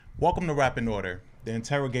Welcome to Rap in Order, the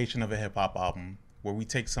interrogation of a hip-hop album, where we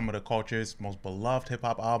take some of the culture's most beloved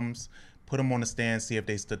hip-hop albums, put them on the stand, see if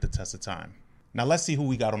they stood the test of time. Now let's see who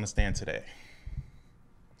we got on the stand today.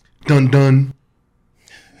 Dun dun.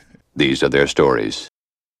 These are their stories.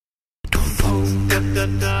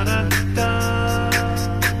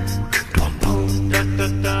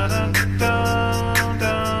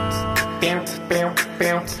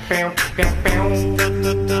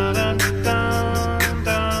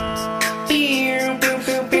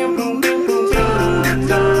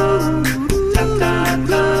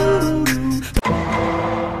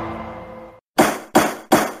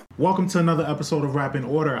 Welcome to another episode of Rap in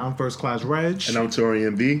Order. I'm First Class Reg. And I'm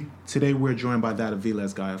Torian B. Today we're joined by that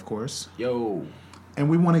Aviles guy, of course. Yo. And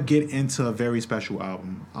we want to get into a very special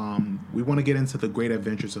album. We want to get into The Great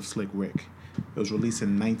Adventures of Slick Rick. It was released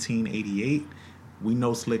in 1988. We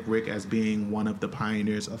know Slick Rick as being one of the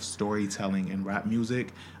pioneers of storytelling in rap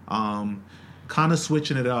music. Kind of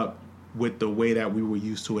switching it up with the way that we were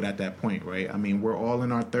used to it at that point, right? I mean, we're all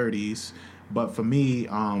in our 30s. But for me,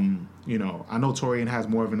 I know Torian has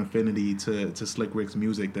more of an affinity to Slick Rick's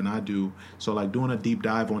music than I do. So, like, doing a deep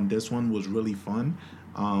dive on this one was really fun.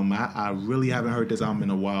 I really haven't heard this album in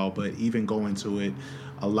a while, but even going to it,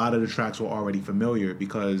 a lot of the tracks were already familiar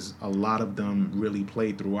because a lot of them really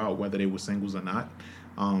played throughout, whether they were singles or not.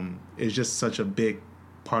 It's just such a big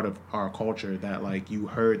part of our culture that, like, you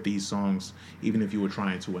heard these songs even if you were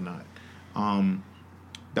trying to or not.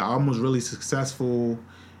 The album was really successful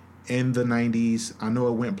in the 90s. I know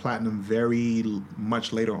it went platinum very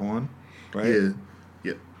much later on, right?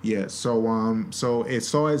 Yeah. So it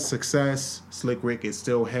saw its success. Slick Rick is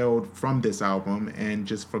still held from this album and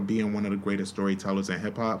just for being one of the greatest storytellers in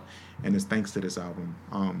hip hop, and it's thanks to this album.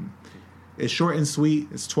 It's short and sweet.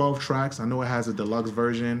 It's 12 tracks. I know it has a deluxe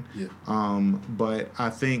version, but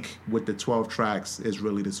I think with the 12 tracks is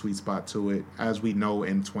really the sweet spot to it. As we know,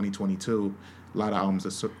 in 2022, a lot of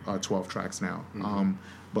albums are 12 tracks now. Mm-hmm.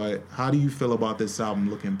 But how do you feel about this album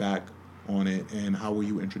looking back on it, and how were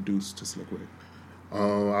you introduced to Slick Rick?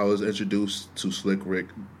 I was introduced to Slick Rick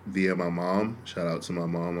via my mom. Shout out to my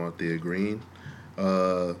mom, Althea Green.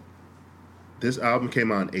 This album came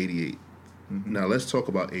out in 88. Mm-hmm. Now let's talk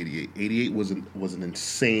about 88. 88 was an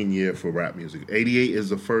insane year for rap music. 88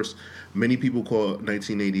 is the first, many people call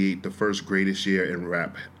 1988 the first greatest year in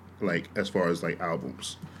rap, like as far as like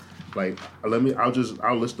albums. Like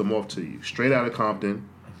I'll list them off to you. Straight Outta Compton,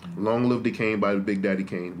 Long Live the Kane by the Big Daddy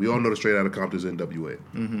Kane. We all know the Straight Outta Compton's NWA.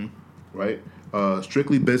 Mm-hmm. Right?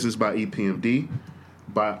 Strictly Business by EPMD.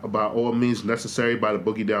 By All Means Necessary by the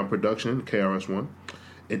Boogie Down Production, KRS-One.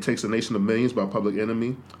 It Takes a Nation of Millions by Public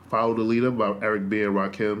Enemy. Follow the Leader by Eric B. and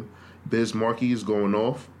Rakim. Biz Markie is Going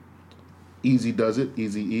Off. Easy Does It,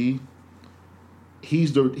 Eazy-E.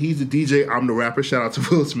 He's the DJ, I'm the Rapper. Shout out to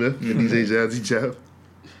Will Smith and DJ Jazzy Jeff.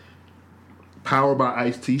 Power by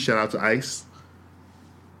Ice-T. Shout out to Ice.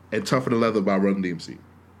 And Tougher Than Leather by Run DMC.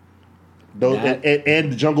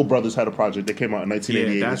 And the Jungle Brothers had a project that came out in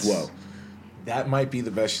 1988 as well. That might be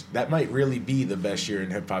the best. That might really be the best year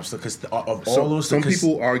in hip hop. So, because of all those, some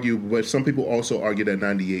people argue, but some people also argue that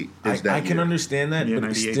 98 is that. I can understand that,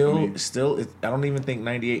 but still, I don't even think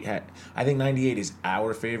 98 had. I think 98 is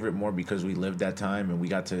our favorite more because we lived that time and we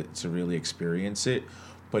got to really experience it.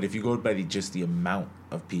 But if you go by just the amount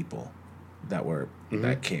of people that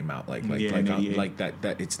came out like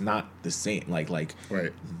that it's not the same like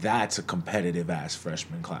right. That's a competitive ass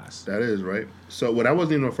freshman class. That is right. So I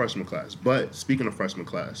wasn't even a freshman class, but speaking of freshman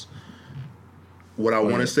class, what I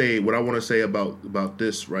want to say about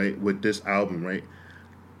this, right, with this album, right,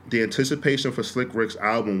 the anticipation for Slick Rick's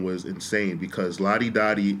album was insane because Lottie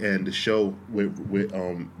Dottie and the show with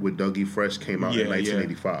Dougie Fresh came out in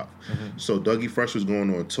 1985. Yeah. Mm-hmm. So Dougie Fresh was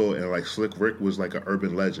going on tour and like Slick Rick was like an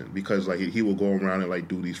urban legend because like he would go around and like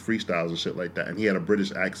do these freestyles and shit like that, and he had a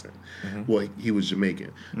British accent. Mm-hmm. Well, he was Jamaican.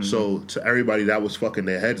 Mm-hmm. So to everybody that was fucking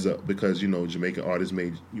their heads up because Jamaican artists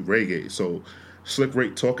made reggae. So Slick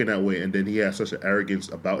Rick talking that way, and then he had such an arrogance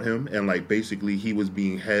about him, and like basically he was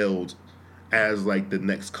being held as like the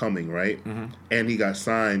next coming, right? Mm-hmm. And he got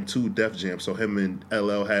signed to Def Jam, so him and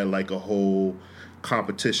LL had like a whole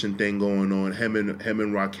competition thing going on. Him and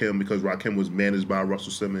Rakim, because Rakim was managed by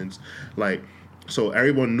Russell Simmons, like, so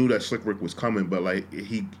everyone knew that Slick Rick was coming, but like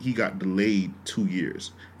he got delayed 2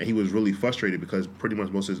 years, and he was really frustrated because pretty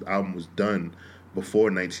much most of his album was done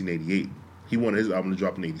before 1988. He wanted his album to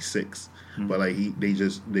drop in 86, but like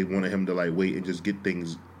they wanted him to like wait and just get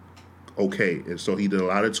things okay, and so he did a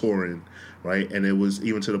lot of touring, right? And it was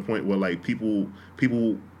even to the point where like people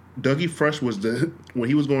Dougie Fresh was when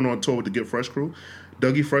he was going on tour with the Get Fresh crew,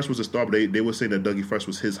 Dougie Fresh was a star, but they were saying that Dougie Fresh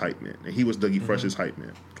was his hype man, and he was Dougie Fresh's hype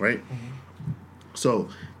man, right? So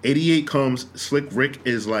 88 comes, Slick Rick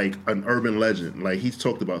is like an urban legend, like he's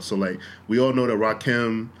talked about. So like we all know that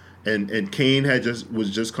Rakim and Kane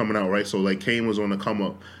was just coming out, right? So like Kane was on the come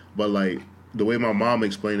up, but like the way my mom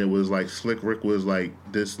explained it was like Slick Rick was like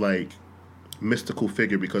this like mystical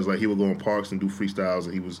figure because like he would go in parks and do freestyles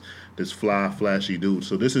and he was this flashy dude.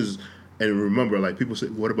 So this is, and remember, like people say,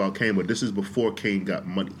 what about Kane? But this is before Kane got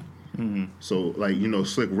money. So like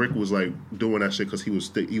Slick Rick was like doing that shit because he was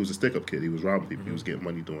a stick up kid. He was robbing people. He was getting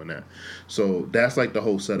money doing that. So that's like the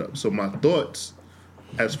whole setup. So my thoughts,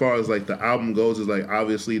 as far as like the album goes, is like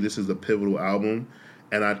obviously this is a pivotal album,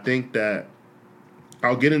 and I think that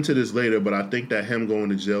I'll get into this later, but I think that him going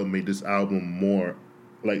to jail made this album more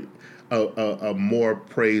like a more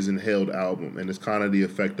praised and hailed album, and it's kind of the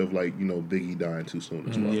effect of like Biggie dying too soon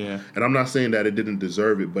as well. Yeah. And I'm not saying that it didn't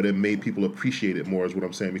deserve it, but it made people appreciate it more, is what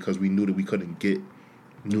I'm saying, because we knew that we couldn't get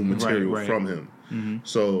new material from him.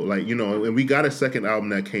 So like and we got a second album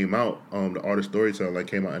that came out, the Art of Storytelling, like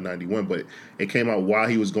came out in '91, but it came out while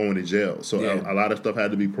he was going to jail. So a lot of stuff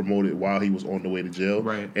had to be promoted while he was on the way to jail,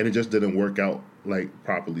 right? And it just didn't work out like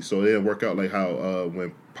properly. So it didn't work out like how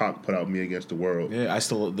when Pac put out Me Against the World. Yeah, it's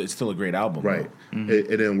still a great album, right? It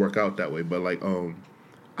didn't work out that way, but like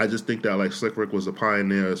I just think that like Slick Rick was a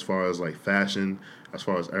pioneer as far as like fashion, as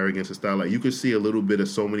far as arrogance and style. Like you could see a little bit of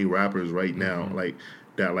so many rappers right now, like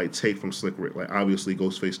that like take from Slick Rick. Like obviously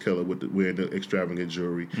Ghostface Killer with wearing the extravagant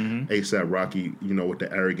jewelry, ASAP Rocky, with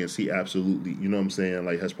the arrogance. He absolutely, what I'm saying,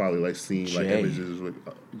 like has probably like seen like images. Like,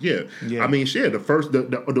 yeah. I mean, shit. The first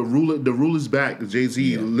the ruler's back.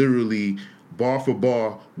 Jay-Z literally bar for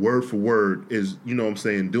bar, word for word is what I'm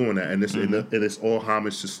saying, doing that, and it's all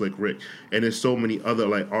homage to Slick Rick, and there's so many other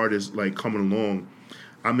like artists like coming along.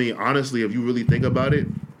 I mean, honestly, if you really think about it,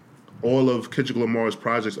 all of Kendrick Lamar's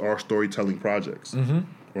projects are storytelling projects,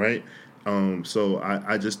 right? So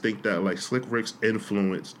I just think that like Slick Rick's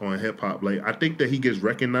influence on hip hop, like I think that he gets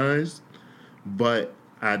recognized, but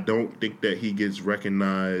I don't think that he gets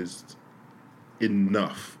recognized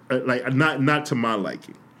enough. Like not to my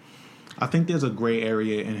liking. I think there's a gray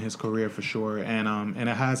area in his career for sure, and it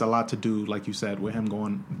has a lot to do, like you said, with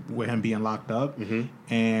him being locked up,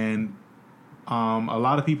 and a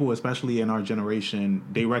lot of people, especially in our generation,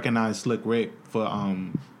 they recognize Slick Rick for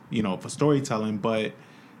for storytelling, but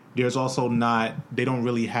there's also they don't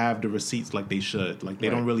really have the receipts like they should. Like they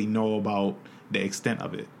don't really know about the extent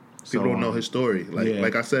of it. People don't know his story.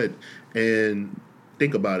 Like I said, and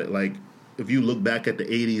think about it. Like if you look back at the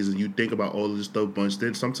 80s and you think about all of this stuff bunched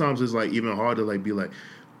in, sometimes it's like even hard to like be like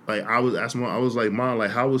I was asking Mom, I was like, Mom,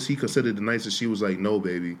 like how was he considered the nicest? She was like, no,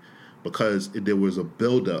 baby, because there was a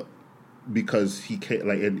build up. Because he can't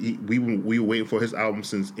we were waiting for his album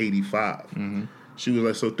since '85. She was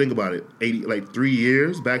like, so think about it, 3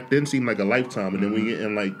 years back then seemed like a lifetime, and then we get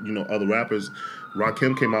in like other rappers.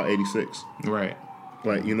 Rakim came out '86, right?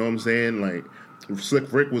 Like what I'm saying, like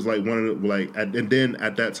Slick Rick was like one of the and then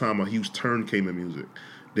at that time a huge turn came in music.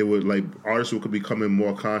 There were like artists who could be becoming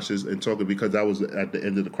more conscious and talking, because that was at the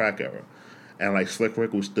end of the crack era. And like Slick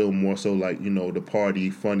Rick was still more so like the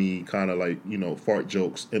party, funny kind of like fart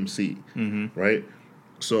jokes MC, right?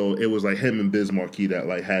 So it was like him and Biz Markie that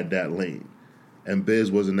like had that lane, and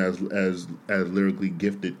Biz wasn't as lyrically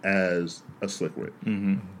gifted as a Slick Rick.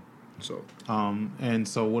 So and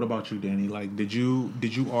so what about you, Danny? Like did you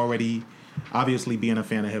already, obviously being a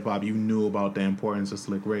fan of hip hop, you knew about the importance of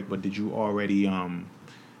Slick Rick, but did you already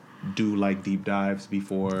do like deep dives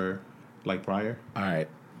before, like prior? All right.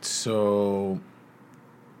 So,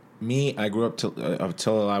 I grew up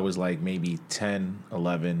until I was like maybe 10,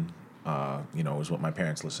 11, was what my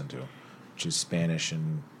parents listened to, which is Spanish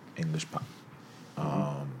and English pop.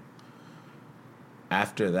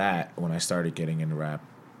 After that, when I started getting into rap,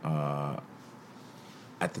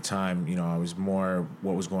 at the time, I was more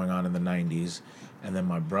what was going on in the 90s. And then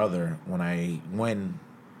my brother, when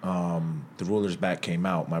The Ruler's Back came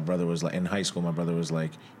out, my brother was like, in high school, my brother was like,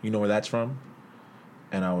 you know where that's from?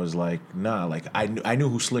 And I was like, nah, like I knew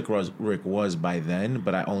who Slick Rick was by then,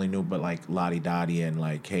 but I only knew like Lottie Dottie and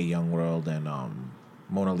like Hey Young World and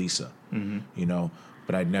Mona Lisa,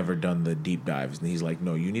 but I'd never done the deep dives. And he's like,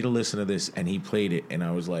 no, you need to listen to this. And he played it, and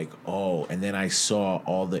I was like, oh. And then I saw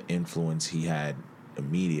all the influence he had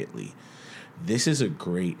immediately. This is a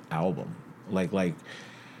great album. Like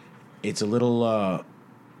it's a little,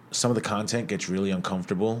 some of the content gets really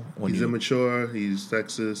uncomfortable. He's immature, he's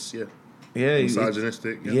sexist, yeah,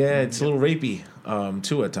 misogynistic. Yeah, it's a little rapey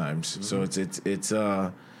too at times. So it's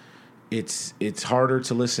it's harder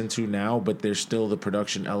to listen to now, but there's still the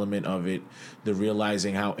production element of it, the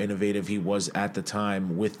realizing how innovative he was at the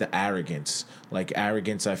time with the arrogance. Like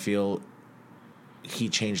Arrogance, I feel he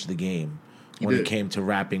changed the game when it came to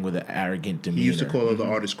rapping with an arrogant demeanor. He used to call other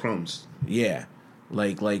artists crumbs. Yeah,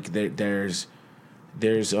 there's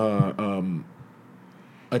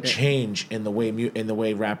a change in the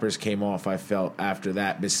way rappers came off. I felt after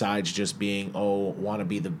that, besides just being want to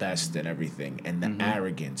be the best at everything, and the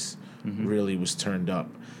arrogance really was turned up,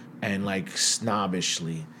 and like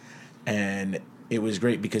snobbishly, and it was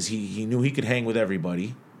great because he knew he could hang with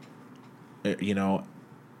everybody, but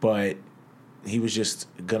he was just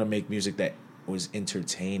gonna make music that was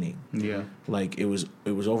entertaining. Yeah, like it was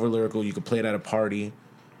over lyrical. You could play it at a party,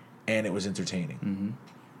 and it was entertaining. Mm-hmm.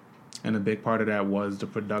 And a big part of that was the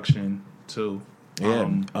production too.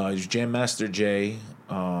 Yeah, Jam Master Jay.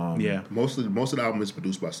 Most of the album is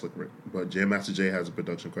produced by Slick Rick, but Jam Master Jay has a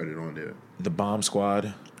production credit on there. The Bomb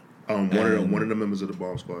Squad. One of the members of the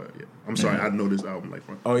Bomb Squad. Yeah, I'm sorry, I know this album like.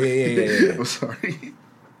 Oh yeah. I'm sorry.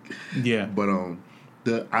 Yeah, but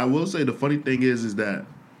I will say the funny thing is that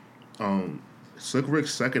Slick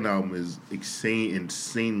Rick's second album is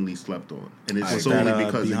insanely slept on, and it's solely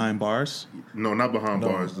because Behind Bars. No, not Behind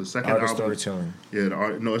Bars. The second Art of album, Storytelling.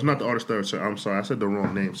 Yeah, no, it's not the Art of Storytelling. I'm sorry, I said the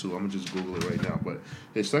wrong name, so I'm gonna just Google it right now. But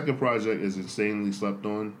his second project is insanely slept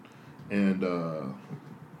on, and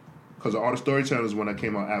because the Art of Storytelling is one that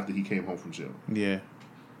came out after he came home from jail. Yeah,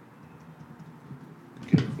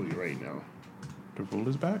 get it for you right now. The Rule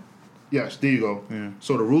Is Back. Yes, there you go. Yeah.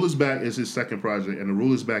 So The Rule Is Back is his second project, and The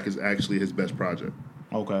Rule Is Back is actually his best project.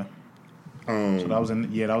 Okay. So that was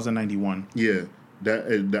in 91. Yeah.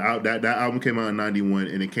 That album came out in 91,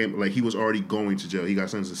 and it came like he was already going to jail. He got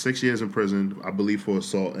sentenced to 6 years in prison, I believe, for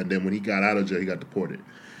assault, and then when he got out of jail, he got deported.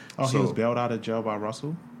 Oh, so, he was bailed out of jail by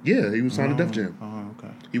Russell? Yeah, he was signed to Def Jam. Oh,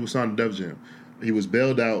 okay. He was signed to Def Jam. He was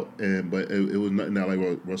bailed out, but it was nothing that like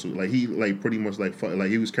Russell. Like he pretty much like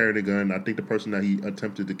he was carrying a gun. I think the person that he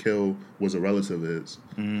attempted to kill was a relative of his.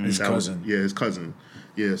 His cousin. His cousin.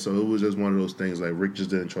 Yeah, so it was just one of those things. Like Rick just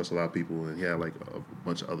didn't trust a lot of people, and he had like a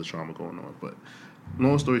bunch of other trauma going on. But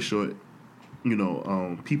long story short,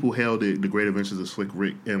 people held the Great Adventures of Slick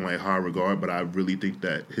Rick in like high regard, but I really think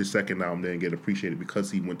that his second album didn't get appreciated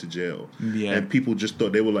because he went to jail. Yeah, and people just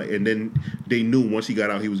thought they were like, and then they knew once he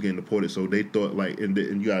got out he was getting deported, so they thought like, and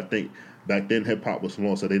you gotta think back then hip hop was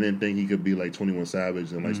small, so they didn't think he could be like 21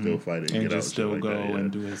 Savage and like still fight and get just out, still like go that,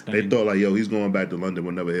 and do his thing. They thought like, yo, he's going back to London.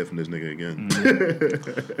 We'll never hear from this nigga again.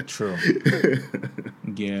 True.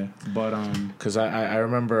 Yeah, but because I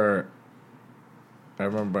remember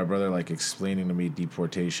my brother like explaining to me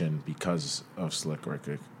deportation because of Slick Rick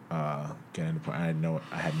getting deported. I had no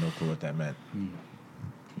clue what that meant.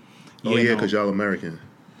 Oh yeah, because y'all American.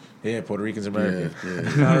 Yeah, Puerto Ricans American.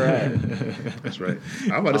 Yeah. All right, that's right.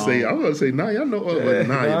 I'm about to say, nah, y'all know, you're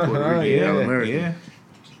Puerto Rican, y'all American. Yeah.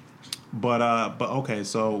 But okay,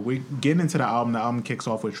 so we getting into the album. The album kicks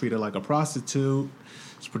off with "Treat Her Like a Prostitute."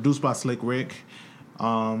 It's produced by Slick Rick.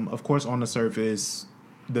 Of course, on the surface,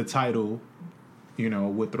 the title,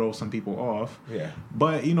 would throw some people off. Yeah.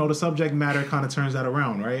 But the subject matter kind of turns that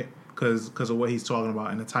around, right? Because of what he's talking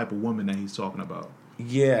about and the type of woman that he's talking about.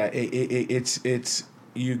 Yeah, it's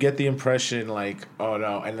you get the impression like, oh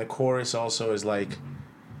no, and the chorus also is like,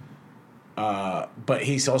 but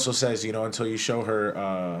he also says, until you show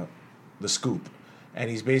her the scoop, and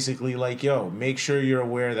he's basically like, yo, make sure you're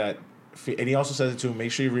aware that, and he also says it too,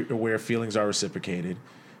 make sure you're aware feelings are reciprocated.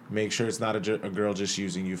 Make sure it's not a girl just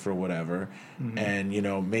using you for whatever. Mm-hmm.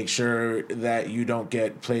 And, make sure that you don't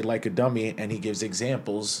get played like a dummy. And he gives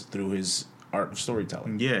examples through his art of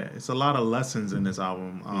storytelling. Yeah, it's a lot of lessons in this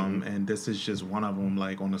album. And this is just one of them,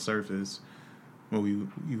 like, on the surface. Well, you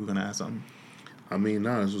were going to ask something? I mean,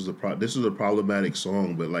 this was a problematic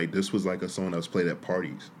song, but, like, this was, like, a song that was played at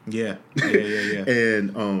parties. Yeah.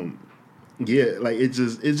 And, yeah, like it's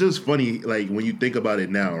just funny, like when you think about it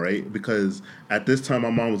now, right? Because at this time, my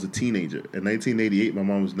mom was a teenager. In 1988, my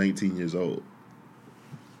mom was 19 years old.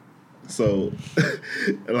 So,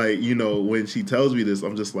 like, when she tells me this,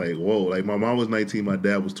 I'm just like, whoa. Like, my mom was 19, my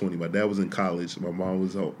dad was 20. My dad was in college. My mom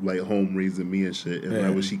was, like, home raising me and shit. And,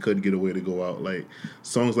 like, when she couldn't get away to go out, like,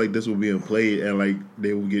 songs like this were being played, and, like,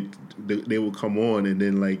 they would come on, and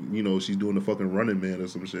then, like, she's doing the fucking Running Man or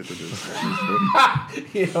some shit. To this.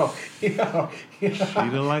 Treat her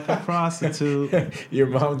like a prostitute. Your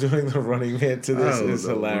mom doing the Running Man to this is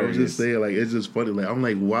hilarious. I'm just saying, like, it's just funny. Like, I'm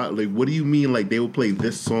like, why? Like, what do you mean, like, they would play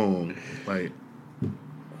this song? Like,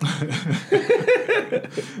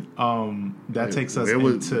 that takes us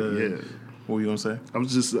into What were you gonna say?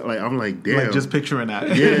 I'm like, damn. Like, just picturing that.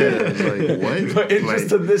 Yeah, it's like, what? But it's like, just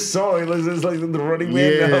to this song. It's like the Running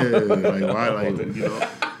Man. yeah, Now. like why? Like, you know.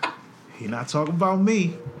 He not talking about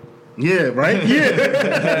me. Yeah, right.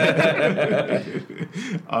 Yeah.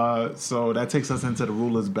 So that takes us into The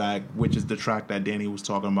Ruler's Back, which is the track that Danny was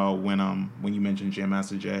talking about when you mentioned Jam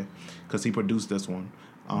Master Jay, because he produced this one.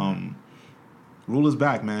 Ruler's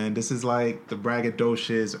Back, man. This is like the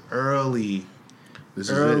braggadocious early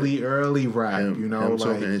rap. Him, you know, him like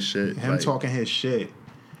talking his shit. Him talking his shit.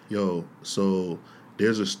 Yo, so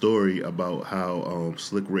there's a story about how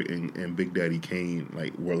Slick Rick and Big Daddy Kane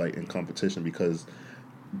were in competition because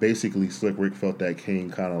basically Slick Rick felt that Kane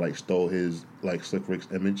kind of stole his Slick Rick's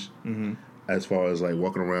image, as far as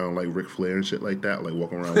walking around like Ric Flair and shit like that,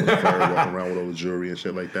 walking around with the fur, walking around with all the jewelry and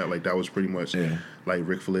shit like that. That was pretty much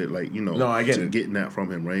Ric Flair, No, I get it. Getting that from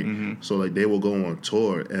him, right? So they will go on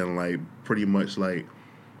tour and pretty much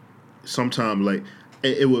sometime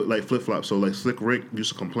it would flip flop. So Slick Rick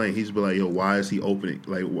used to complain. He'd be like, "Yo, why is he opening?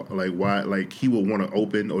 Why? He would want to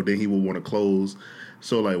open or then he would want to close."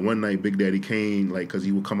 So one night, Big Daddy Kane, because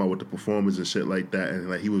he would come out with the performance and shit like that,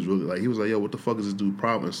 and he was really he was like, "Yo, what the fuck is this dude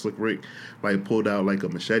problem?" And Slick Rick pulled out a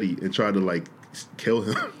machete and tried to kill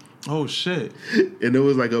him. Oh shit! And it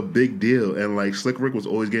was a big deal. And Slick Rick was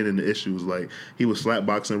always getting into issues. He was slap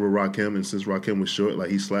boxing with Rakim, and since Rakim was short,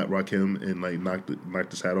 he slapped Rakim and knocked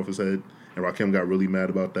his hat off his head. And Rakim got really mad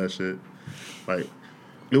about that shit.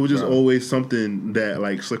 It was just always something that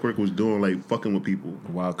Slick Rick was doing, fucking with people.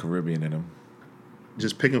 Wild Caribbean in him.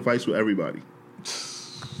 Just picking fights with everybody.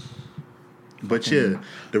 But yeah,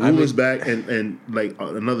 the Ruler's Back, and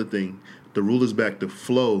another thing, the Ruler's Back, the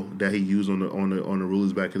flow that he used on the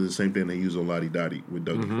Ruler's Back is the same thing they use on Lottie Dottie with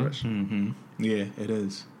Dougie Fresh. Mm-hmm. Yeah, it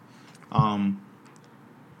is.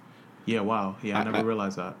 Yeah, wow. Yeah, I never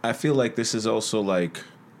realized that. I feel like this is also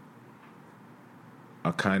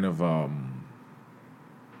a kind of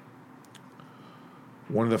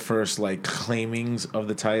one of the first claimings of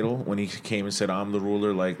the title when he came and said, "I'm the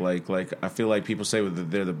ruler." I feel like people say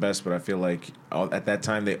that they're the best, but I feel like at that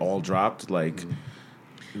time they all dropped. I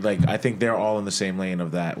think they're all in the same lane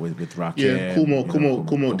of that with Rakim. Yeah,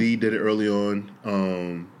 Kumo D did it early on,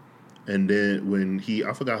 and then when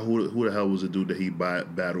I forgot who the hell was the dude that he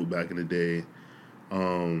battled back in the day.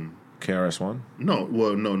 KRS-One? No.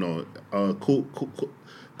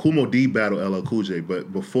 Kumo D battled LL Cool J,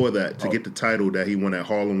 but before that, to get the title that he won at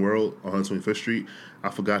Harlem World on 125th Street, I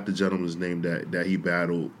forgot the gentleman's name that he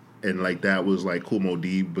battled, and that was Kumo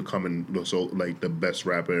D becoming the best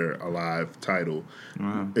rapper alive title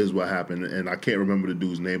is what happened, and I can't remember the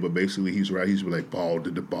dude's name, but basically he's ball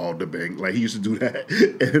to the bang, he used to do that,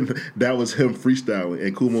 and that was him freestyling,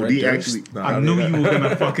 and Kumo D actually. I knew you were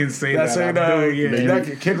gonna fucking say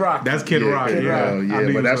that. Kid Rock. That's Kid Rock.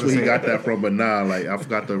 Yeah, but that's where he got that from. But I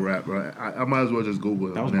forgot the rap. Right? I might as well just Google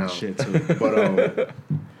it. That was now. my shit too.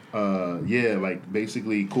 But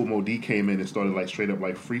basically Kumo D came in and started straight up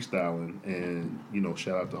freestyling, and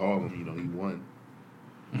shout out to Harlem. He won.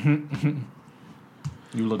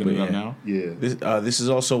 You looking it up now? Yeah. This is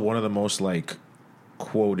also one of the most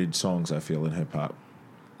quoted songs I feel in hip hop.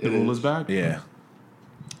 The Ruler's Back. Yeah.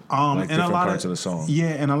 In different a lot parts of the song.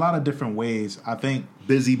 Yeah, in a lot of different ways. I think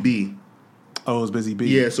Busy B. Oh, it was Busy B.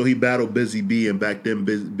 Yeah, so he battled Busy B, and back then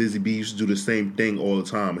Busy B used to do the same thing all the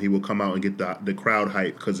time. He would come out and get the crowd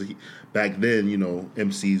hype because back then,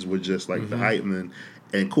 MCs were just the hype man.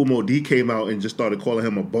 And Kumo D came out and just started calling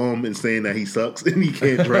him a bum and saying that he sucks and he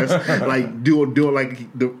can't dress, doing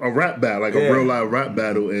a rap battle, a real live rap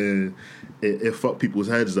battle, and it fucked people's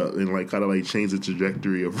heads up and kind of changed the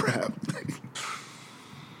trajectory of rap.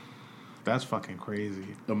 That's fucking crazy.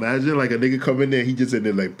 Imagine a nigga come in there, he just in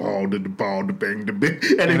there ball the bang, and then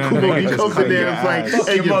Kumo D comes in there and fuck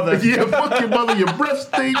your mother. Yeah, fuck your mother, your breath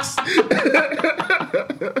stinks.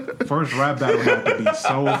 First rap battle had to be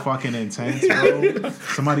so fucking intense, bro.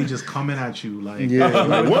 Somebody just coming at you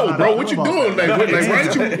whoa, bro, what you doing?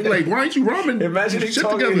 Why ain't you rhyming? Imagine he shit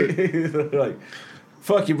talking together.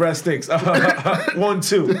 Fuck your breath stinks. 1,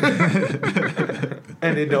 2.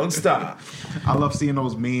 And it don't stop. I love seeing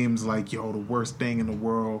those memes the worst thing in the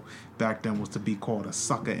world back then was to be called a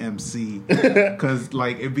sucker MC. Because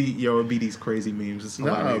it'd be these crazy memes. It's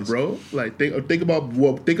hilarious. Nah, bro. Think about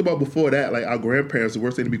before that. Our grandparents, the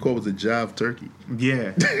worst thing to be called was a jive turkey.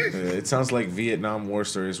 Yeah. It sounds like Vietnam War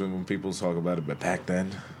stories when people talk about it, but back then.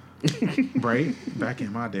 Right? Back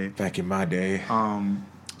in my day.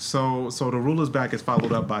 So The Ruler's Back is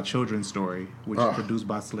followed up by Children's Story, which is produced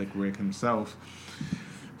by Slick Rick himself.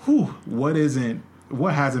 What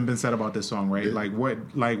hasn't been said about this song, right? Yeah.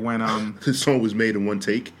 When This song was made in one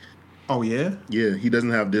take. Oh yeah. Yeah, he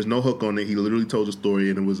doesn't have. There's no hook on it. He literally told a story,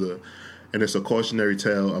 and it's a cautionary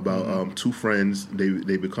tale about two friends.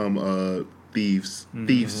 They become thieves,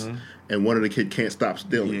 and one of the kid can't stop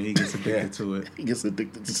stealing. Yeah, he gets addicted to it. He gets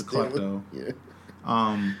addicted to stealing. Klepto. Yeah.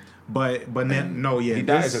 But no, yeah. He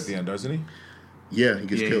dies at the end, doesn't he? Yeah, he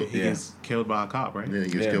gets killed. He gets killed by a cop, right? Yeah, he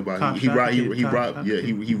gets killed by Cop he shot robbed. the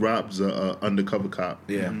kid. He robs a undercover cop.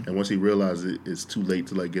 Yeah. And once he realizes it's too late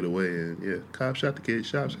to like get away, and cop shot the kid.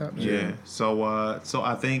 Shot. Yeah. So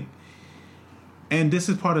I think, and this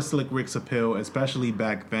is part of Slick Rick's appeal, especially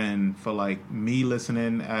back then for like me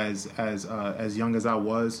listening as young as I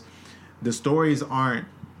was. The stories aren't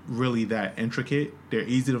really that intricate. They're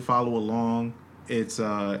easy to follow along. It's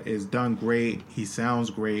done great. He sounds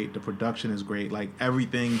great. The production is great. Like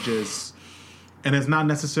everything just, and it's not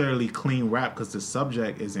necessarily clean rap because the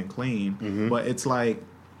subject isn't clean, but it's like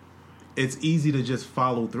it's easy to just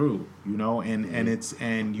follow through, you know,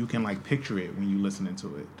 and you can like picture it when you listening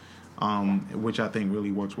to it, which I think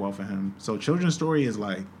really works well for him. So Children's Story is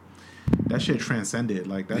like that shit transcended.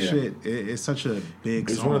 Like that shit, it's such a big.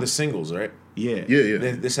 It's song. one of the singles, right? Yeah.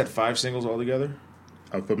 This had 5 singles altogether.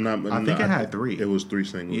 I think it had 3. It was 3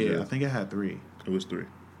 singles. Yeah, I think it had 3. It was 3.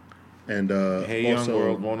 And Hey also, Young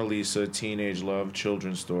World, Mona Lisa, Teenage Love,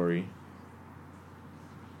 Children's Story.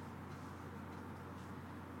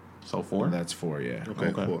 So 4. And that's 4, yeah.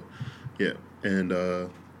 Okay. 4. Yeah, and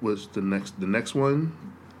what's the next one?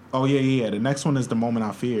 Oh yeah. The next one is The Moment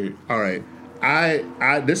I Feared. All right, I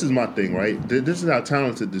this is my thing, right? This is how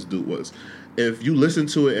talented this dude was. If you listen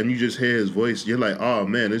to it and you just hear his voice, you're like, oh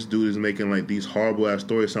man, this dude is making like these horrible ass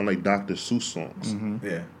stories sound like Dr. Seuss songs.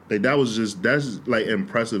 Yeah. Like that's like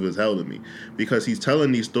impressive as hell to me because he's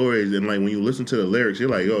telling these stories and like when you listen to the lyrics, you're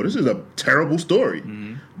like, oh, this is a terrible story,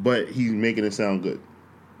 but he's making it sound good.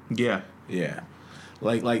 Yeah. Yeah.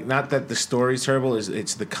 Like not that the story's terrible,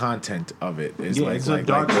 it's the content of it. It's it's a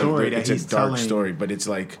dark story that it's he's a dark telling. story, but it's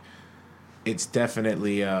like it's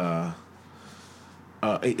definitely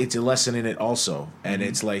it's a lesson in it also. And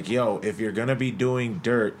it's like, yo, if you're gonna be doing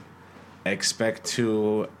dirt, expect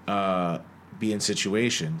to be in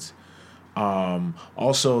situations.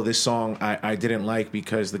 Also, this song I didn't like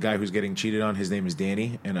because the guy who's getting cheated on, his name is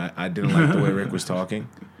Danny, and I didn't like the way Rick was talking.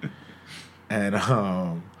 And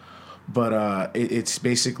it's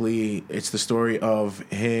basically it's the story of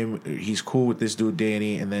him. He's cool with this dude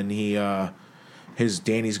Danny, and then he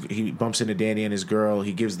bumps into Danny and his girl.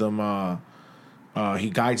 He gives them he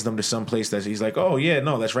guides them to some place that he's like, oh yeah,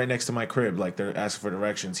 no, that's right next to my crib. Like they're asking for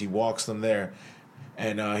directions. He walks them there,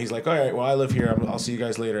 and he's like, all right, well I live here. I'll see you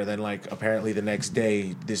guys later. And then like apparently the next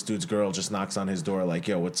day, this dude's girl just knocks on his door like,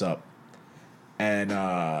 yo, what's up? And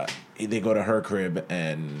they go to her crib,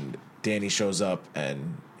 and Danny shows up,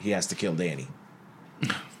 and he has to kill Danny.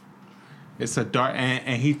 It's a dark,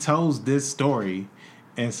 and he tells this story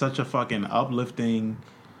in such a fucking uplifting,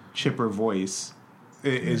 chipper voice.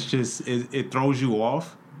 It's just it throws you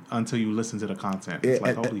off until you listen to the content. It's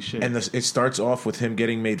like holy shit. And it starts off with him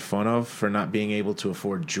getting made fun of for not being able to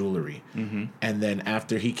afford jewelry, and then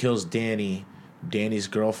after he kills Danny, Danny's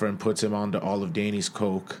girlfriend puts him onto all of Danny's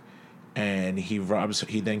coke, and he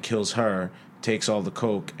then kills her, takes all the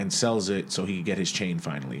coke and sells it so he can get his chain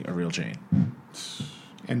finally, a real chain.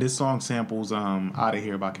 And this song samples Outta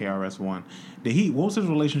Here by KRS-One. What was his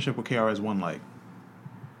relationship with KRS-One like?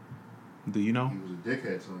 Do you know? He was a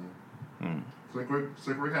dickhead, son. Slick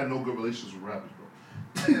Rick had no good relationships with rappers, bro.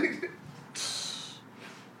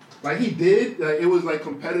 Like he did, like, it was like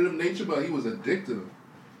competitive nature, but he was addicted to them.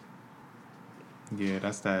 Yeah,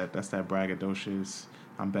 that's that braggadocious,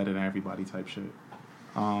 I'm better than everybody type shit.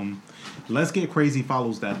 Let's Get Crazy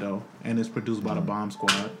follows that though, and it's produced by the Bomb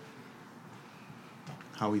Squad.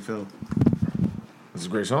 How we feel? It's a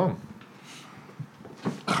great song.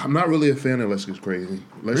 I'm not really a fan of Let's Get Crazy.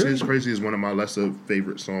 Let's Get Crazy is one of my lesser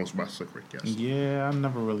favorite songs by Slick Rick. Yes. Yeah, I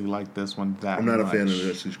never really liked this one that I'm not much. a fan of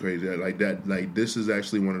Let's Get Crazy. Like that. Like this is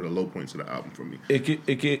actually one of the low points of the album for me. It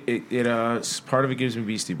part of it gives me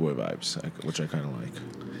Beastie Boy vibes, which I kind of like.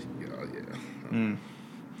 Yeah.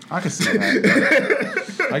 I can see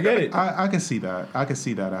that. I get it. I can see that. I can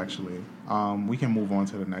see that actually. We can move on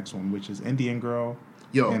to the next one, which is Indian Girl.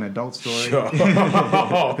 An adult story.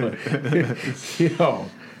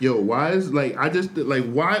 Yo, why is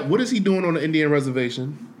why? What is he doing on the Indian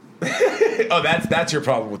reservation? Oh, that's your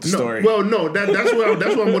problem with the story. Well, no, that's where I'm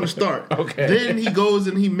going to start. Okay. Then he goes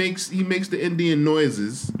and he makes the Indian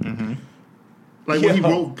noises. Like when he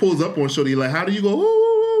pulls up on Shorty. Like, how do you go?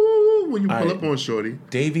 Ooh, when you pull up on Shorty?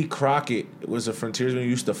 Davy Crockett was a frontiersman who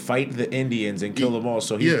used to fight the Indians and kill them all.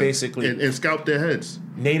 So he's basically and scalp their heads.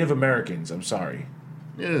 Native Americans. I'm sorry.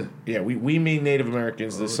 Yeah, we mean Native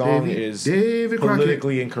Americans. The song is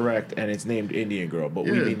politically incorrect, and it's named Indian Girl, but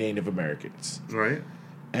we mean Native Americans. Right.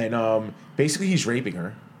 And basically, he's raping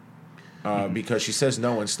her because she says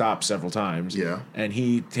no and stops several times. Yeah. And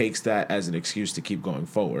he takes that as an excuse to keep going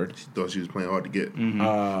forward. She thought she was playing hard to get.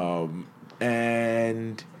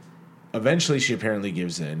 And eventually, she apparently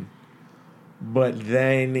gives in. But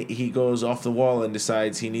then he goes off the wall and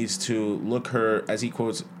decides he needs to look her, as he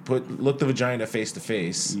quotes, look the vagina face to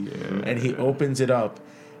face. And he opens it up,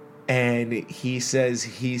 and he says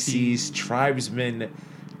he sees tribesmen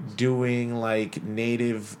doing like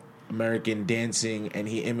Native American dancing, and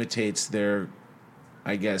he imitates their,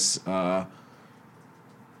 I guess,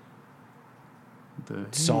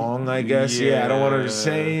 song. I guess, I don't want to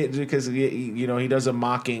say it because he does a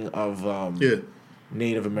mocking of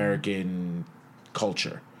Native American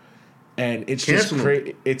culture, and it's just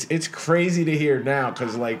it's crazy to hear now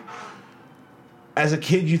because like as a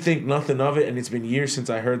kid you think nothing of it, and it's been years since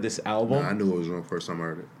I heard this album. I knew it was wrong first time I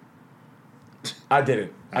heard it. I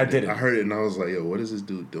didn't. I heard it and I was like, yo, what is this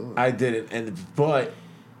dude doing? I didn't, but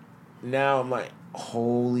now I'm like,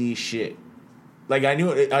 holy shit! Like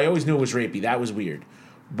I always knew it was rapey. That was weird,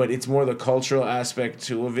 but it's more the cultural aspect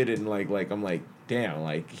too of it, and like I'm like, damn,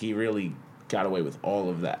 like he really got away with all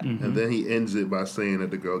of that. And then he ends it by saying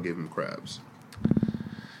that the girl gave him crabs.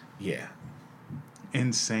 Yeah.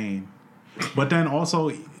 Insane. But then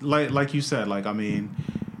also, like you said, like, I mean,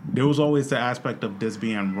 there was always the aspect of this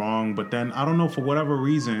being wrong, but then, I don't know, for whatever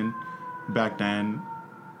reason, back then,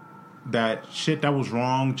 that shit that was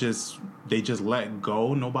wrong, they just let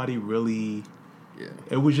go. Nobody really... Yeah.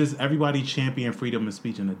 It was just everybody championed freedom of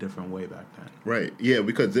speech in a different way back then. Right. Yeah,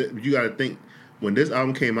 because you got to think, when this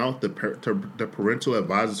album came out, the parental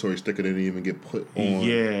advisory sticker didn't even get put on.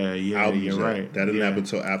 Yeah, you're right. That didn't happen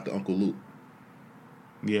until after Uncle Luke.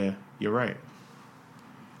 Yeah, you're right.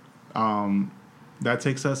 That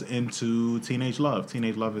takes us into Teenage Love.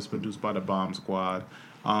 Teenage Love is produced by the Bomb Squad.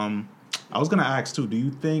 I was gonna ask too. Do you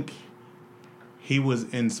think he was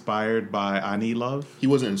inspired by I Need Love? He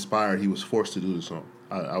wasn't inspired. He was forced to do the song.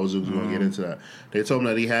 I was just going to get into that. They told him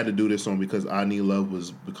that he had to do this song because I Need Love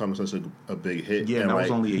was becoming such a big hit. Yeah, and that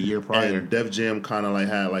was only a year prior. And Def Jam kind of like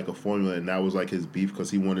had like a formula, and that was like his beef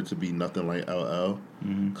because he wanted to be nothing like LL.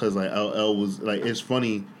 Because like LL was like, it's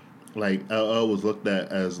funny, like LL was looked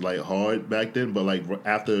at as like hard back then, but like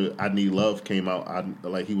after I Need Love came out,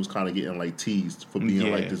 like he was kind of getting like teased for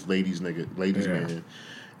being like this ladies man.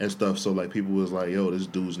 And stuff, so like people was like, "Yo, this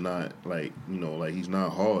dude's not like, like he's not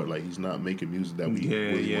hard, like he's not making music that we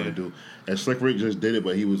really want to do." And Slick Rick just did it,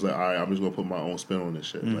 but he was like, "All right, I'm just gonna put my own spin on this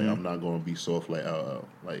shit. Like I'm not gonna be soft like LL,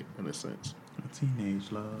 like in a sense."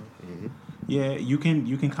 Teenage Love, yeah, you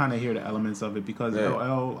can kind of hear the elements of it because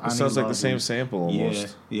LL. It sounds like the same sample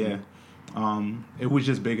almost. Yeah. It was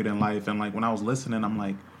just bigger than life, and like when I was listening, I'm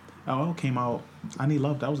like, LL came out. I Need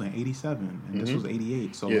Love. That was in '87, and this was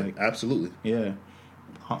 '88. So yeah, like, absolutely, yeah.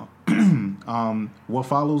 What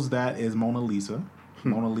follows that is Mona Lisa.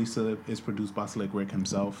 Mona Lisa is produced by Slick Rick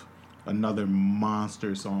himself. Another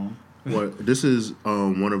monster song. Well, this is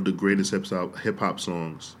one of the greatest hip hop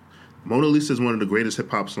songs. Mona Lisa is one of the greatest hip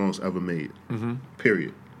hop songs ever made.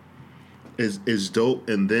 Period. Is dope,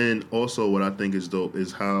 and then also what I think is dope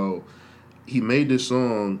is how he made this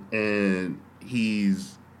song and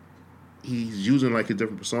he's using like his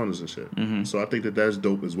different personas and shit. So I think that that's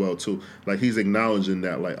dope as well too. Like he's acknowledging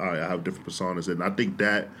that like, all right, I have different personas, and I think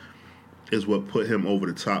that is what put him over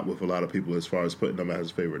the top with a lot of people as far as putting him as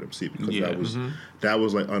his favorite MC, because that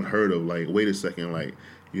was like unheard of. Like, wait a second, like,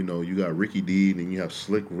 you got Ricky D and you have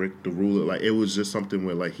Slick Rick the Ruler. Like, it was just something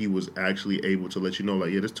where like he was actually able to let you know,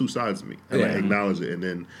 like, yeah, there's two sides to me, and like acknowledge it, and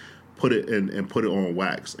then put it and put it on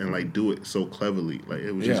wax and like do it so cleverly. Like,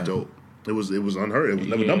 it was just dope. It was unheard. It was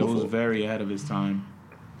never done before. It was very ahead of his time,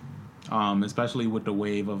 especially with the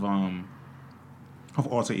wave of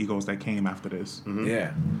alter egos that came after this.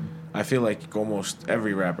 Yeah, I feel like almost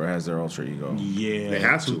every rapper has their alter ego. Yeah, they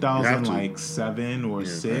have to. 2007 or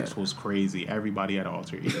 6 was crazy. Everybody had an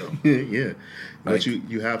alter ego. Yeah, but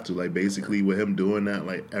you have to, like, basically with him doing that,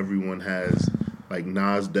 like everyone has. Like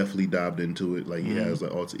Nas definitely dived into it. Like he has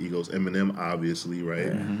like alter egos. Eminem, obviously,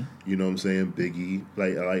 right? You know what I'm saying? Biggie,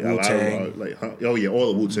 like Wu-Tang. a lot of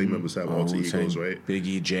all the Wu-Tang members have alter egos, right?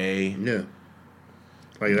 Biggie, Jay, yeah.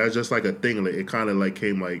 Like that's just like a thing. Like it kind of like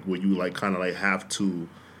came like where you like kind of like have to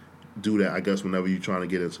do that. I guess whenever you're trying to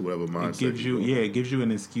get into whatever mindset. It gives you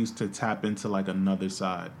an excuse to tap into like another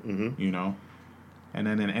side. And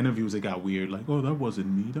then in interviews it got weird. Like, oh, that wasn't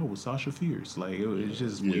me. That was Sasha Fierce. Like it was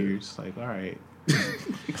just weird. It's like, all right.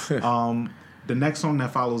 The next song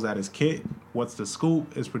that follows that is Kit. What's the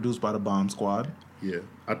Scoop is produced by the Bomb Squad. Yeah,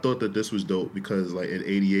 I thought that this was dope because like in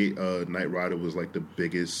 '88, Knight Rider was like the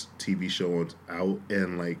biggest TV show out,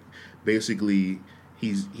 and like basically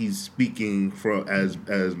he's speaking from as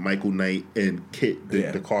Michael Knight and Kit,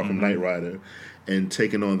 the car from Knight Rider, and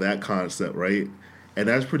taking on that concept, right? And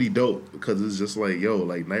that's pretty dope because it's just like, yo,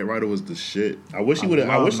 like Knight Rider was the shit. I wish he would have.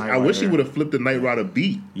 I wish he would have flipped the Knight Rider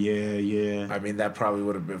beat. Yeah. I mean, that probably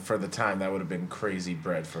would have been for the time. That would have been crazy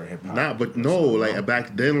bread for hip hop. Nah, but no, like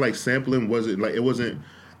back then, like sampling wasn't like it wasn't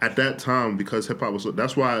at that time because hip hop was.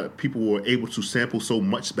 That's why people were able to sample so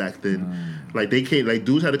much back then. Like they can't. Like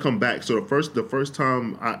dudes had to come back. So the first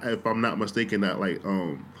time, if I'm not mistaken, that like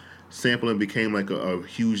sampling became like a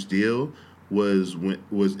huge deal was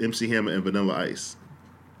MC Hammer and Vanilla Ice.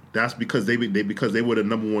 That's because they were the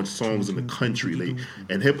number one songs in the country.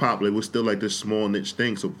 And hip hop, it was still like this small niche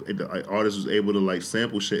thing. So artists was able to like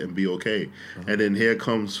sample shit and be okay. And then here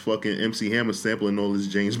comes fucking MC Hammer sampling all this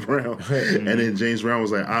James Brown. And then James Brown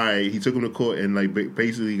was like, all right, he took him to court and like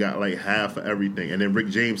basically got like half of everything. And then Rick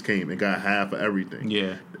James came and got half of everything.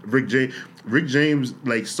 Yeah. Rick James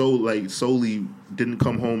solely didn't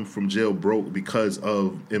come home from jail broke because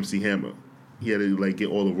of MC Hammer. He had to like get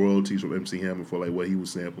all the royalties from MC Hammer for like what he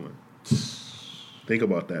was sampling. Think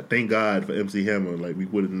about that. Thank God for MC Hammer. Like we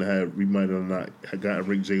might have not gotten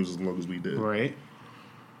Rick James as long as we did. Right.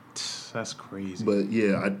 That's crazy. But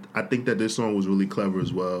yeah, I think that this song was really clever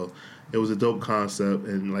as well. It was a dope concept,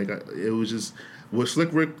 and like it was just what Slick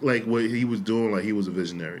Rick, like what he was doing, like he was a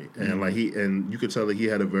visionary, and like and you could tell that he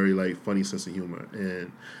had a very like funny sense of humor.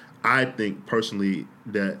 And I think personally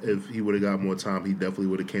that if he would have got more time, he definitely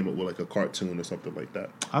would have came up with like a cartoon or something like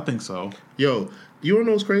that. I think so. Yo, you wanna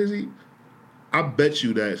know what's crazy? I bet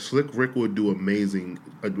you that Slick Rick would do an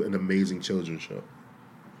amazing children's show.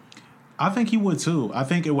 I think he would too. I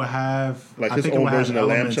think it would have like his own version of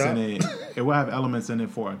Lamb Chop. It would have elements in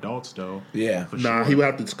it for adults though. Yeah, for sure. He would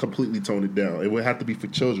have to completely tone it down. It would have to be for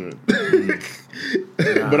children.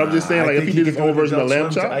 But I'm just saying, like if he did his own version of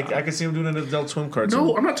Lamb Chop, I can see him doing an Adult Swim cartoon.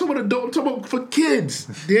 No, I'm not talking about adult. I'm talking about for kids,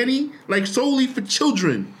 Danny. Like solely for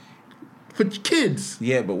children, for kids.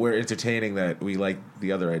 Yeah, but we're entertaining that. We like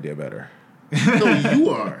the other idea better. No, you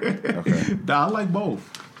are. Okay. I like both.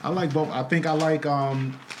 I think I like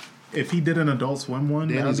if he did an Adult Swim one,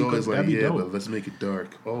 Danny's always like, yeah, dope. but let's make it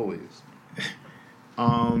dark. Always.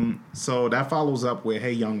 So that follows up with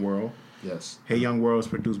Hey Young World. Yes. Hey Young World is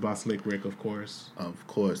produced by Slick Rick, of course. Of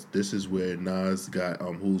course. This is where Nas got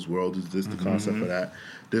Whose World Is This, the concept for that.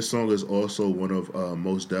 This song is also one of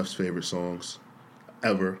Mos Def's favorite songs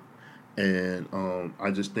ever. And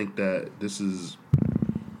I just think that this is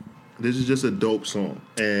just a dope song.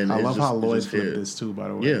 And I love how Lloyd flipped this too, by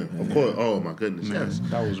the way. Yeah, of course. Oh my goodness, yes.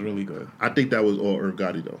 That was really good. I think that was all Irv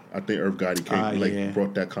Gotti though. I think Irv Gotti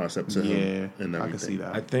brought that concept to him and everything. I can see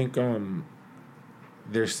that. I think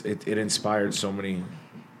it inspired so many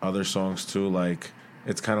other songs too. Like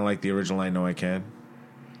it's kind of like the original I Know I Can.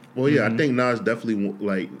 Well, yeah, I think Nas definitely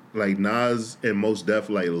like Nas and Mos Def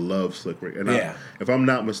like love Slick Rick, and if I'm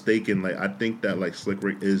not mistaken, like I think that like Slick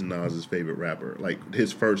Rick is Nas's favorite rapper, like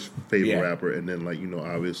his first favorite rapper, and then like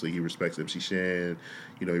obviously he respects MC Shan,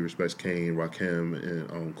 he respects Kane, Rakim,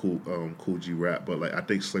 and Cool G Rap, but like I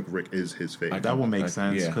think Slick Rick is his favorite. That would make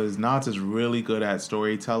sense because Nas is really good at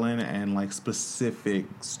storytelling and like specific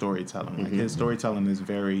storytelling. Like his storytelling is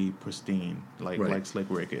very pristine, like Slick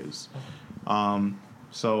Rick is.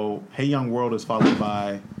 So, Hey Young World is followed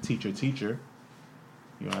by Teacher Teacher.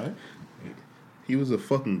 You all right? He was a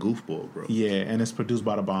fucking goofball, bro. Yeah, and it's produced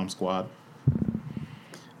by the Bomb Squad.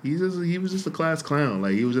 He was just a class clown.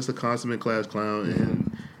 Like, he was just a consummate class clown,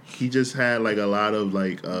 and he just had, like, a lot of,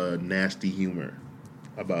 like, nasty humor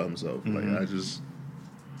about himself. Like, that's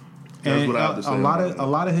what I have to say. A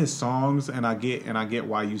lot of his songs, and I get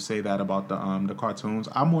why you say that about the cartoons.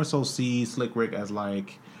 I more so see Slick Rick as,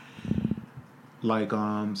 like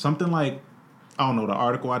something like, I don't know, the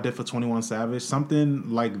article I did for 21 Savage, something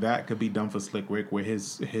like that could be done for Slick Rick where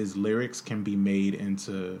his lyrics can be made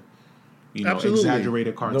into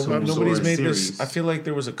exaggerated cartoons. Nobody's or made series. this. I feel like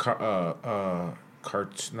there was a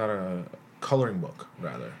not a coloring book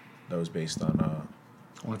rather that was based on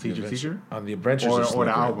Teacher Teacher on the Adventures or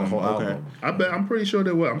the album. The whole album. I'm pretty sure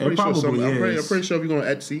there was. I'm pretty sure if you're going to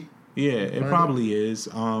Etsy. Yeah, it probably is.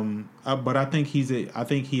 But I think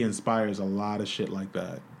he inspires a lot of shit like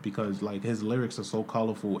that because like his lyrics are so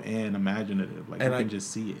colorful and imaginative. Like and you can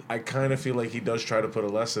just see it. I kind of feel like he does try to put a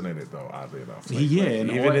lesson in it though. Oddly enough, even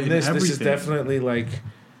in this is definitely like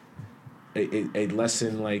a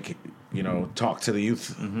lesson. Like talk to the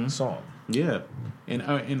youth song. Yeah, and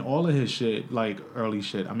in all of his shit, like early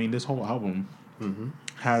shit. I mean, this whole album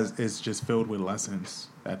is just filled with lessons.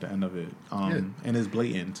 at the end of it. And it's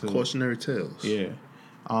blatant too. Cautionary tales. Yeah.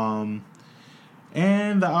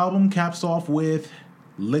 And the album caps off with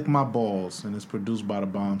 "Lick My Balls," and it's produced by the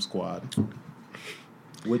Bomb Squad.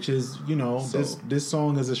 Which is, this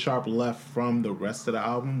song is a sharp left from the rest of the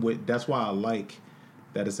album. That's why I like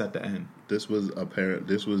that it's at the end. This was apparent.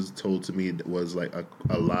 This was told to me it was like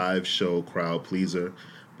a live show crowd pleaser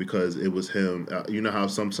because it was him. You know how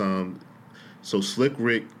sometimes. So Slick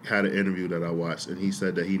Rick had an interview that I watched, and he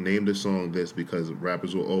said that he named the song this because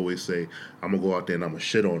rappers will always say, "I'm gonna go out there and I'm gonna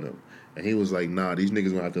shit on them," and he was like, "Nah, these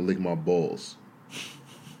niggas gonna have to lick my balls."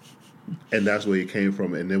 And that's where he came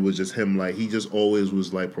from, and it was just him. Like he just always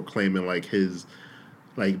was like proclaiming like his,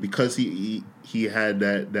 like because he had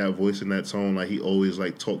that voice and that tone. Like he always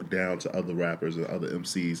like talked down to other rappers and other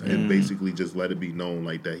MCs, and basically just let it be known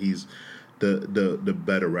like that he's the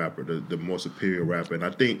better rapper, the more superior rapper. And I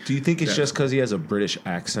think. Do you think it's just because he has a British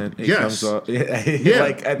accent? Yes. Like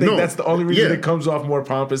I think that's the only reason it comes off more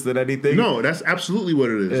pompous than anything. No, that's absolutely what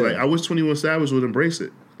it is. Yeah. Like I Wish 21 Savage would embrace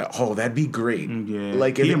it. Oh, that'd be great. Yeah,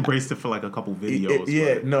 like he embraced it for like a couple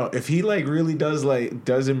videos. If he like really does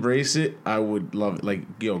embrace it, I would love it. Like,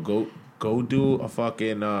 yo, go do a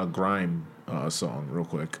fucking grime song real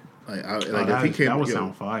quick. If he came, that would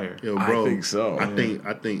sound fire. Yo, bro, I think so. I think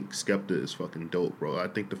Skepta is fucking dope, bro. I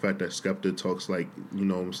think the fact that Skepta talks like, you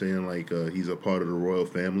know what I'm saying, like he's a part of the royal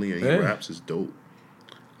family and he raps is dope.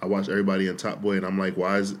 I watch everybody in Top Boy and I'm like,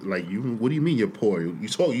 why is like you? What do you mean you're poor? You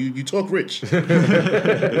talk rich. But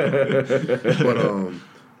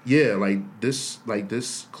yeah, this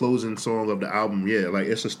closing song of the album, like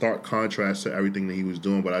it's a stark contrast to everything that he was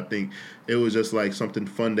doing. But I think it was just like something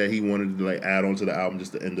fun that he wanted to like add on to the album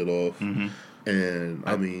just to end it off. Mm-hmm. And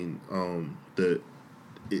I mean,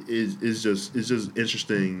 it's just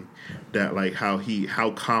interesting that like how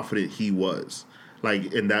confident he was.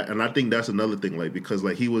 Like and I think that's another thing, like because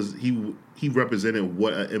like he represented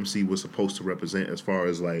what an MC was supposed to represent as far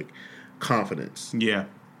as like confidence. Yeah.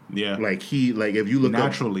 Like if you look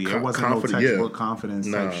naturally, up it wasn't no textbook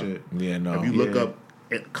confidence type shit. Yeah, no. If you look up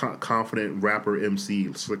confident rapper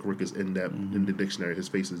MC, Slick Rick is in that in the dictionary. His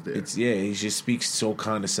face is there. He just speaks so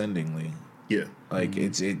condescendingly. Yeah, like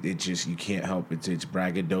it just you can't help it. It's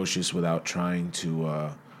braggadocious without trying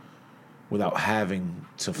to. Without having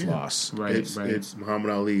to floss, right? It's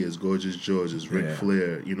Muhammad Ali, it's Gorgeous George, it's Ric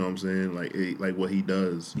Flair. You know what I'm saying? Like what he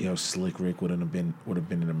does. Slick Rick would have been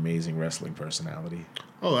an amazing wrestling personality.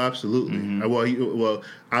 Oh, absolutely.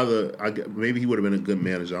 Mm-hmm. Maybe he would have been a good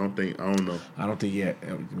manager. I don't know. I don't think yet.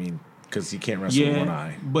 I mean, because he can't wrestle with one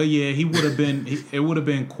eye. But he would have been. It would have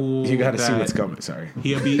been cool. You got to see what's coming. Sorry,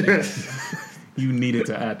 he'll be. You needed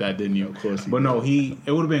to add that, didn't you? Of course. But no, it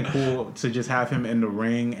would have been cool to just have him in the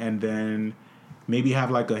ring and then maybe have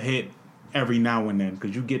like a hit every now and then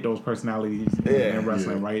because you get those personalities in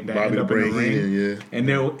wrestling, right? That Bobby end up in the ring, and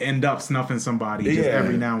they'll end up snuffing somebody just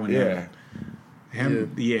every now and then.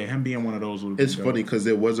 Him being one of those. It's funny because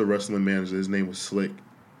there was a wrestling manager. His name was Slick.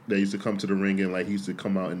 That used to come to the ring and like he used to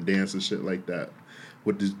come out and dance and shit like that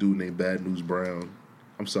with this dude named Bad News Brown.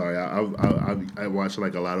 I'm sorry, I watch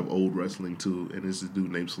like a lot of old wrestling too, and this is a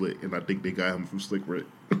dude named Slick, and I think they got him from Slick Rick.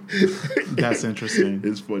 That's interesting.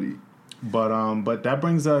 It's funny, but that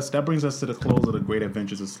brings us to the close of the Great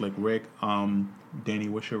Adventures of Slick Rick. Danny,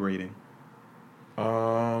 what's your rating?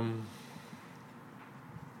 4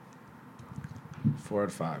 out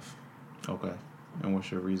of 5. Okay, and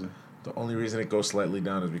what's your reason? The only reason it goes slightly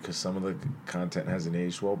down is because some of the content hasn't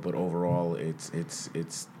aged well, but overall, it's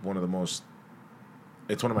one of the most.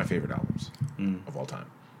 It's one of my favorite albums of all time.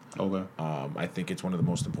 Okay. I think it's one of the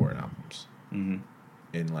most important albums. Mm-hmm.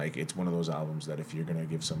 And like, it's one of those albums that if you're gonna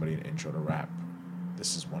give somebody an intro to rap,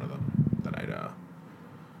 this is one of them that I'd.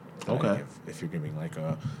 Okay. If you're giving like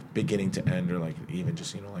a beginning to end, or like even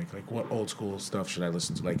just like what old school stuff should I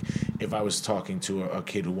listen to? Like, if I was talking to a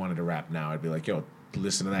kid who wanted to rap now, I'd be like, yo,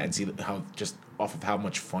 listen to that and see how just off of how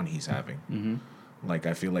much fun he's having. Mm-hmm. Like,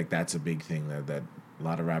 I feel like that's a big thing that a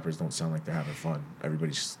lot of rappers don't sound like they're having fun.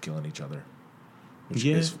 Everybody's just killing each other,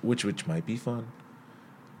 which might be fun.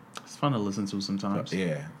 It's fun to listen to sometimes.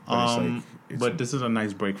 But but this is a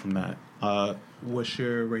nice break from that. What's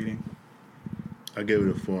your rating? I gave it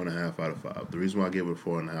a 4.5 out of 5. The reason why I gave it a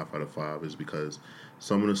 4.5 out of 5 is because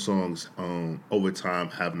some of the songs over time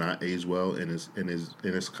have not aged well, and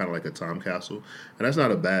it's kind of like a time capsule, and that's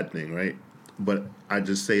not a bad thing, right? But I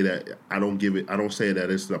just say that I don't say that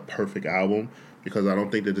it's the perfect album because I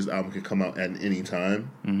don't think that this album can come out at any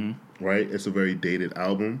time, right? It's a very dated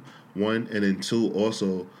album, one, and then two,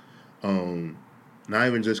 also, not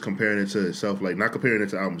even just comparing it to itself, like not comparing it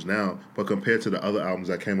to albums now, but compared to the other albums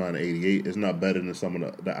that came out in '88, it's not better than some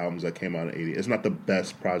of the albums that came out in '88. It's not the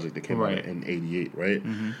best project that came out in '88, right?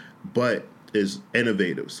 Mm-hmm. But it's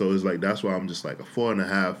innovative, so it's like that's why I'm just like a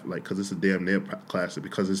 4.5, like because it's a damn near classic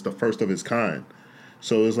because it's the first of its kind.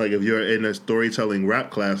 So it's like if you're in a storytelling rap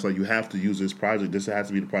class, like you have to use this project. This has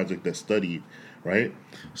to be the project that's studied, right?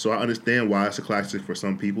 So I understand why it's a classic for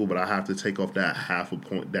some people, but I have to take off that half a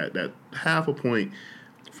point, that half a point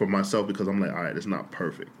for myself because I'm like, all right, it's not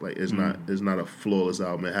perfect. Like it's not a flawless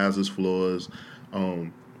album. It has its flaws.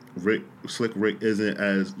 Slick Rick isn't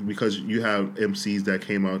as because you have MCs that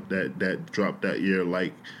came out that dropped that year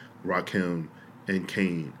like Rakim and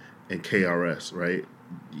Kane and KRS, right?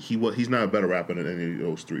 He's not a better rapper than any of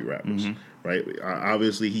those three rappers, right?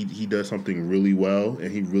 Obviously, he does something really well,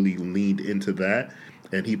 and he really leaned into that,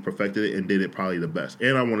 and he perfected it and did it probably the best.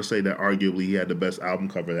 And I want to say that arguably he had the best album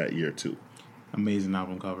cover that year too. Amazing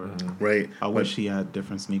album cover, right? I wish he had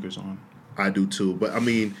different sneakers on. I do too, but I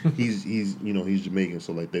mean, he's he's Jamaican,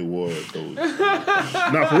 so like they wore those.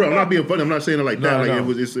 Not for real. I'm not being funny. I'm not saying it like that.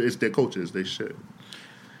 Like it's their cultures. They should.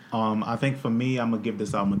 I think for me, I'm gonna give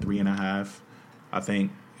this album a 3.5. I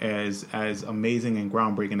think as amazing and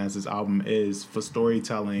groundbreaking as this album is for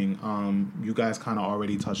storytelling, you guys kind of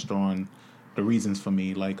already touched on the reasons for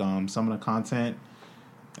me. Like some of the content,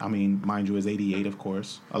 I mean, mind you, is 88, of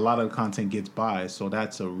course. A lot of the content gets by, so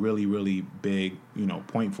that's a really, really big,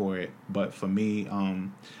 point for it. But for me, a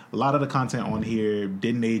lot of the content on here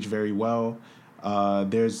didn't age very well.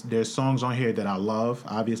 There's songs on here that I love.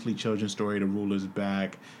 Obviously, Children's Story, The Ruler's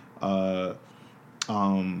Back.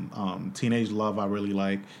 Teenage Love I really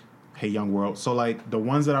like. Hey Young World. So like the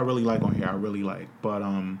ones that I really like on here I really like, but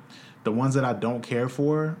the ones that I don't care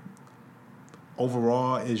for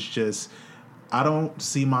overall is just I don't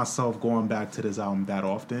see myself going back to this album that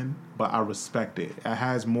often, but I respect it. It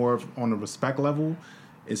has more on the respect level.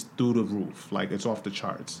 It's through the roof, like it's off the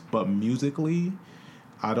charts. But musically,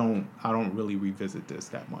 I don't really revisit this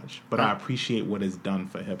that much. But I appreciate what it's done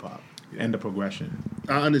for hip hop. Yeah. And the progression.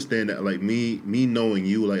 I understand that. Like me knowing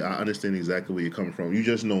you, like I understand exactly where you're coming from. You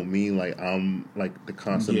just know me, like I'm like the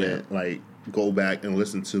consummate, like go back and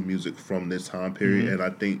listen to music from this time period. And I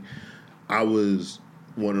think I was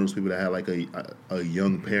one of those people that had like a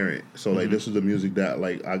young parent. So like this was the music that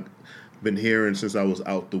like I've been hearing since I was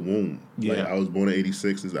out the womb. Yeah. Like I was born in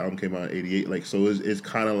 '86. This album came out in '88. Like so it's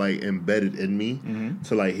kind of like embedded in me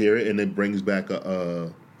to like hear it, and it brings back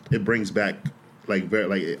like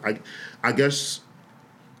very like I guess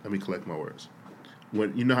let me collect my words.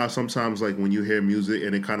 When you know how sometimes like when you hear music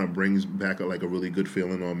and it kind of brings back a really good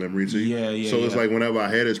feeling or memory to you. Yeah. So it's like whenever I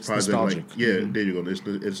hear this project, nostalgic. Like there you go.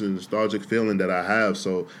 It's a nostalgic feeling that I have.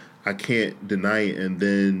 So I can't deny it. And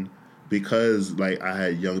then because like I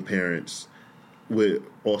had young parents, which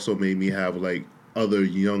also made me have like other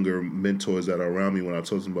younger mentors that are around me when I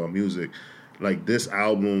told them about music. Like this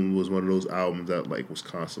album was one of those albums that like was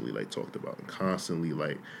constantly like talked about and constantly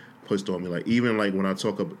like pushed on me. Like even like when I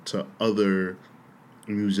talk to other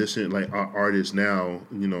musicians, like artists now,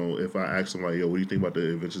 if I ask them like, yo, what do you think about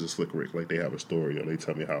the Adventures of Slick Rick? Like they have a story or they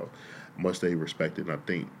tell me how much they respect it. And I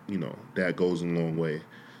think, that goes a long way.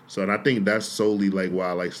 So, and I think that's solely like why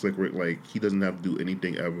I like Slick Rick. Like he doesn't have to do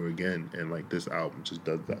anything ever again, and like this album just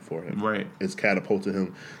does that for him. Right, it's catapulted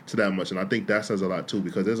him to that much, and I think that says a lot too.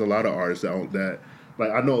 Because there's a lot of artists that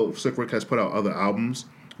like I know Slick Rick has put out other albums,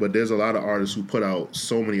 but there's a lot of artists who put out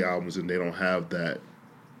so many albums and they don't have that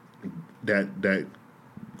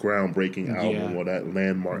groundbreaking album or that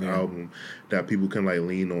landmark album that people can like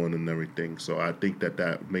lean on and everything. So I think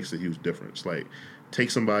that makes a huge difference. Like. Take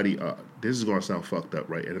somebody. This is gonna sound fucked up,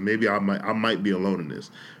 right? And maybe I might be alone in this,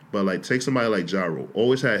 but like take somebody like Ja Rule.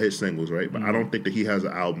 Always had hit singles, right? But I don't think that he has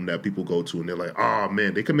an album that people go to and they're like, oh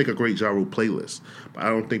man, they can make a great Ja Rule playlist. But I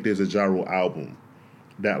don't think there's a Ja Rule album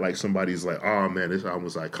that like somebody's like, oh man, this album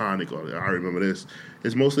was iconic. Or I remember this.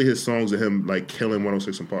 It's mostly his songs of him like killing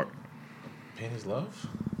 106 & Park. Panties Love.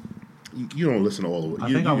 You don't listen to all of it.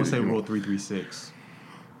 I think I would say Rule 336.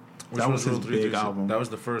 That was his big album. That was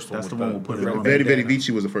the first one. That's the one we'll put it on. Vedi Vedi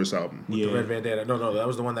Vici was the first album. With the Red Bandana. No, that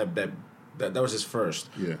was the one that was his first.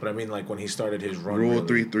 Yeah. But I mean, like when he started his run. Rule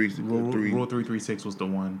 336. Rule 336 was the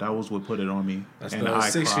one. That was what put it on me. That's and the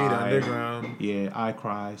 6 Feet Underground. Yeah, I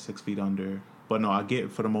Cry, 6 Feet Under. But no, I get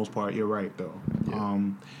for the most part. You're right though.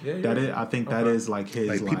 Yeah. I think that is like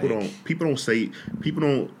his. Like people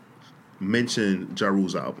don't mention Ja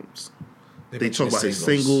Rule's albums. They talk about his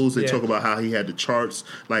singles. They talk about how he had the charts.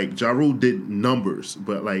 Like Ja Rule did numbers,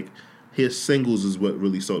 but like his singles is what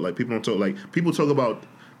really sold. Like people don't talk. Like people talk about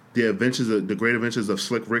the great adventures of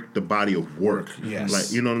Slick Rick, the body of work. Yes.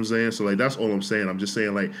 Like, you know what I'm saying? So like that's all I'm saying. I'm just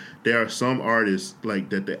saying like there are some artists like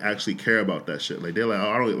that actually care about that shit. Like they're like,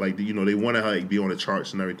 I don't like, you know, they want to like be on the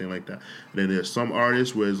charts and everything like that. And then there's some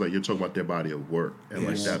artists where it's like you're talking about their body of work, and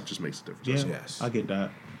like that just makes a difference. Yeah, Yes. I get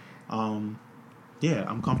that. Yeah,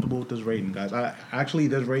 I'm comfortable with this rating, guys.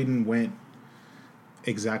 This rating went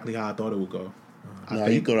exactly how I thought it would go.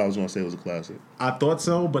 You thought I was going to say it was a classic. I thought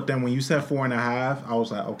so, but then when you said 4.5, I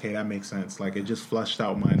was like, okay, that makes sense. Like, it just flushed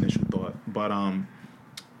out my initial thought. But I'm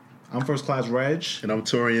First Class Reg. And I'm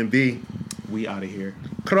Torian B. We out of here.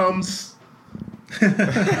 Crumbs.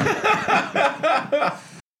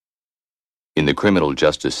 In the criminal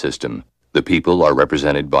justice system, the people are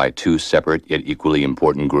represented by two separate yet equally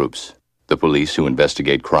important groups: the police who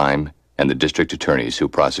investigate crime and the district attorneys who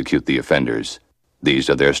prosecute the offenders. These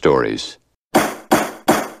are their stories.